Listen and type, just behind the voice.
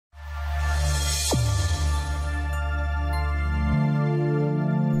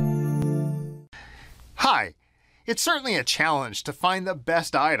It's certainly a challenge to find the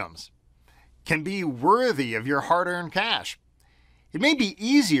best items. Can be worthy of your hard-earned cash. It may be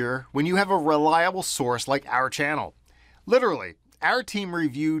easier when you have a reliable source like our channel. Literally, our team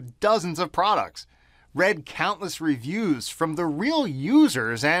reviewed dozens of products, read countless reviews from the real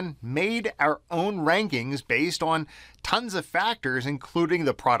users, and made our own rankings based on tons of factors including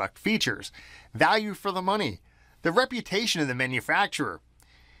the product features, value for the money, the reputation of the manufacturer.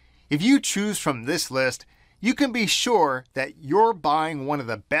 If you choose from this list, you can be sure that you're buying one of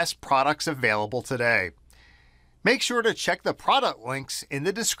the best products available today. Make sure to check the product links in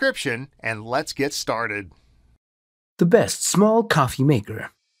the description, and let's get started. The best small coffee maker.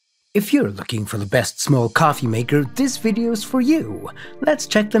 If you're looking for the best small coffee maker, this video is for you. Let's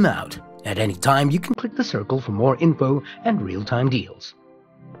check them out. At any time, you can click the circle for more info and real-time deals.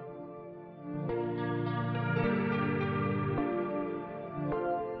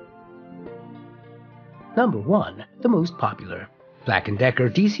 Number 1. The most popular. Black & Decker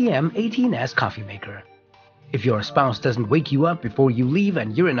DCM 18S Coffee Maker. If your spouse doesn't wake you up before you leave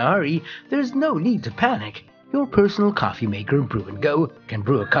and you're in a hurry, there's no need to panic. Your personal coffee maker, Brew & Go, can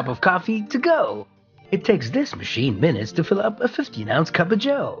brew a cup of coffee to go. It takes this machine minutes to fill up a 15-ounce cup of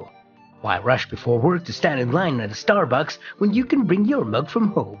joe. Why rush before work to stand in line at a Starbucks when you can bring your mug from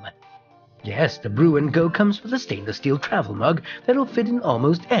home? Yes, the Brew & Go comes with a stainless steel travel mug that'll fit in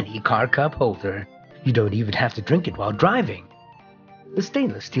almost any car cup holder. You don't even have to drink it while driving. The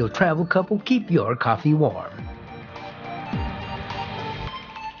stainless steel travel cup will keep your coffee warm.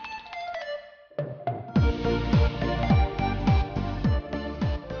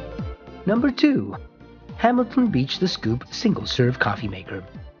 Number 2. Hamilton Beach The Scoop Single-Serve Coffee Maker.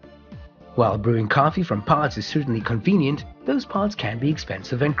 While brewing coffee from pods is certainly convenient, those pods can be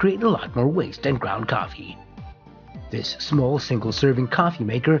expensive and create a lot more waste than ground coffee. This small single-serving coffee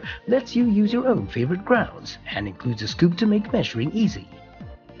maker lets you use your own favorite grounds and includes a scoop to make measuring easy.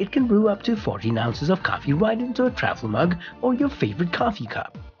 It can brew up to 14 ounces of coffee right into a travel mug or your favorite coffee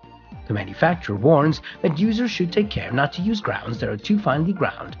cup. The manufacturer warns that users should take care not to use grounds that are too finely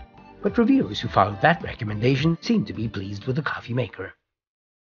ground, but reviewers who followed that recommendation seem to be pleased with the coffee maker.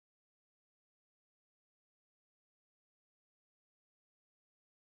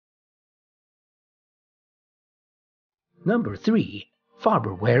 Number 3.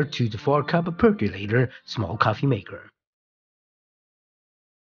 Farberware 2 to 4 cup percolator small coffee maker.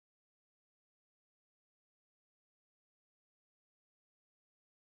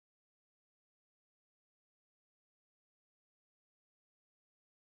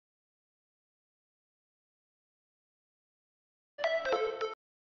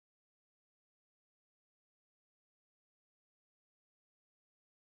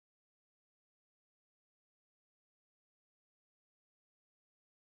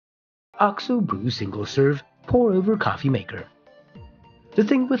 OXO Brew Single Serve Pour Over Coffee Maker. The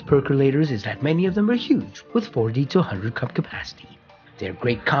thing with percolators is that many of them are huge, with 40 to 100 cup capacity. They're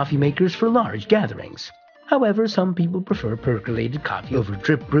great coffee makers for large gatherings. However, some people prefer percolated coffee over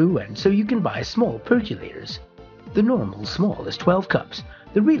drip brew, and so you can buy small percolators. The normal small is 12 cups,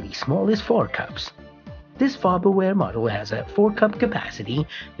 the really small is 4 cups. This Farberware model has a 4 cup capacity,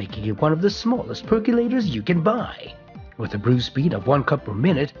 making it one of the smallest percolators you can buy. With a brew speed of 1 cup per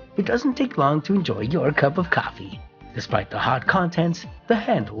minute, it doesn't take long to enjoy your cup of coffee. Despite the hot contents, the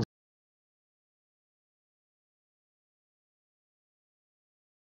handles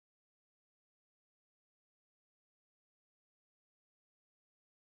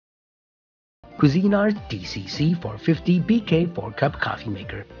Cuisinart DCC 450 BK 4 cup coffee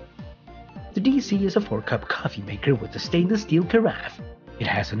maker. The DC is a 4 cup coffee maker with a stainless steel carafe. It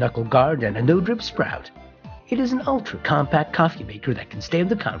has a knuckle guard and a no-drip sprout. It is an ultra-compact coffee maker that can stay on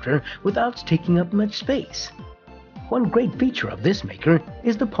the counter without taking up much space. One great feature of this maker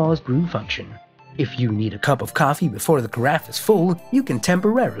is the pause brew function. If you need a cup of coffee before the carafe is full, you can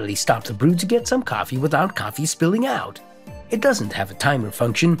temporarily stop the brew to get some coffee without coffee spilling out. It doesn't have a timer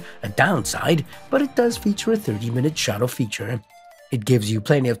function, a downside, but it does feature a 30-minute shut-off feature. It gives you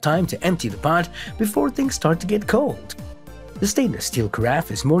plenty of time to empty the pot before things start to get cold. The stainless steel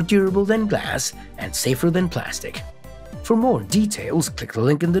carafe is more durable than glass and safer than plastic. For more details, click the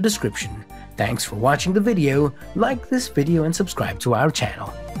link in the description. Thanks for watching the video, like this video and subscribe to our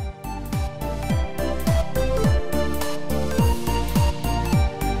channel.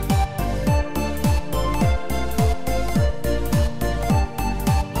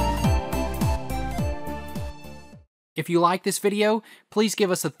 If you like this video, please give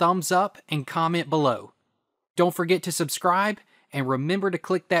us a thumbs up and comment below. Don't forget to subscribe and remember to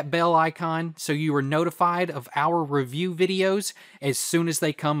click that bell icon so you are notified of our review videos as soon as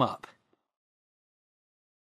they come up.